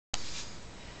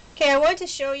Okay, I want to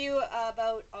show you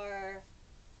about our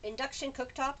induction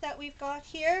cooktop that we've got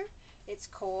here. It's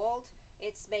cold,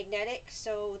 it's magnetic,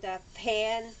 so the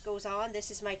pan goes on.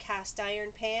 This is my cast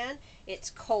iron pan.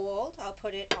 It's cold, I'll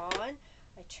put it on.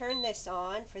 I turn this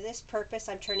on. For this purpose,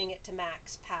 I'm turning it to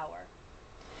max power.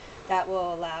 That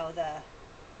will allow the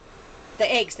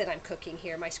eggs that I'm cooking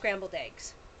here, my scrambled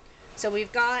eggs. So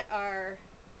we've got our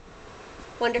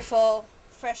wonderful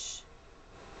fresh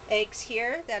eggs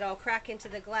here that I'll crack into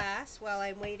the glass while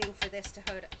I'm waiting for this to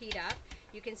heat up.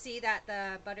 You can see that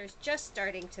the butter's just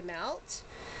starting to melt.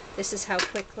 This is how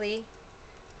quickly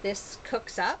this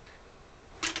cooks up.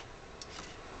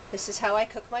 This is how I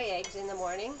cook my eggs in the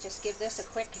morning. Just give this a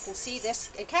quick, you can see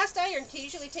this, and cast iron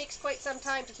usually takes quite some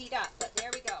time to heat up, but there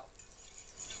we go.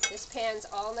 This pan's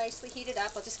all nicely heated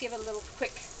up. I'll just give it a little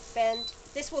quick bend.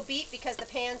 This will beep because the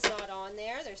pan's not on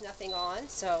there. There's nothing on,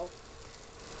 so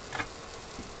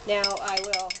now I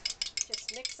will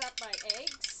just mix up my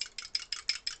eggs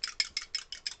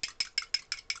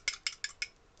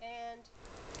and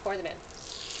pour them in.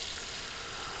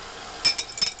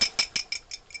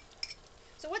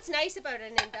 So what's nice about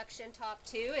an induction top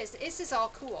too is this is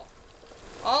all cool.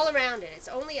 All around it. It's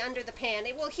only under the pan.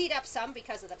 It will heat up some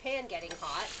because of the pan getting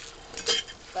hot.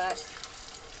 But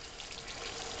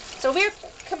so we're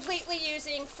completely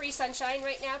using free sunshine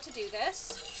right now to do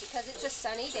this because it's a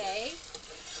sunny day.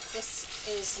 This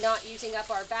is not using up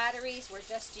our batteries. We're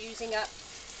just using it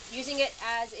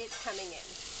as it's coming in.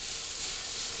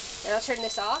 And I'll turn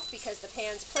this off because the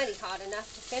pan's plenty hot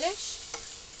enough to finish.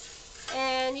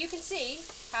 And you can see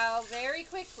how very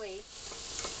quickly,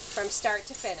 from start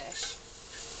to finish,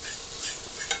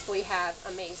 we have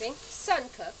amazing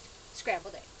sun-cooked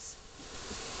scrambled eggs.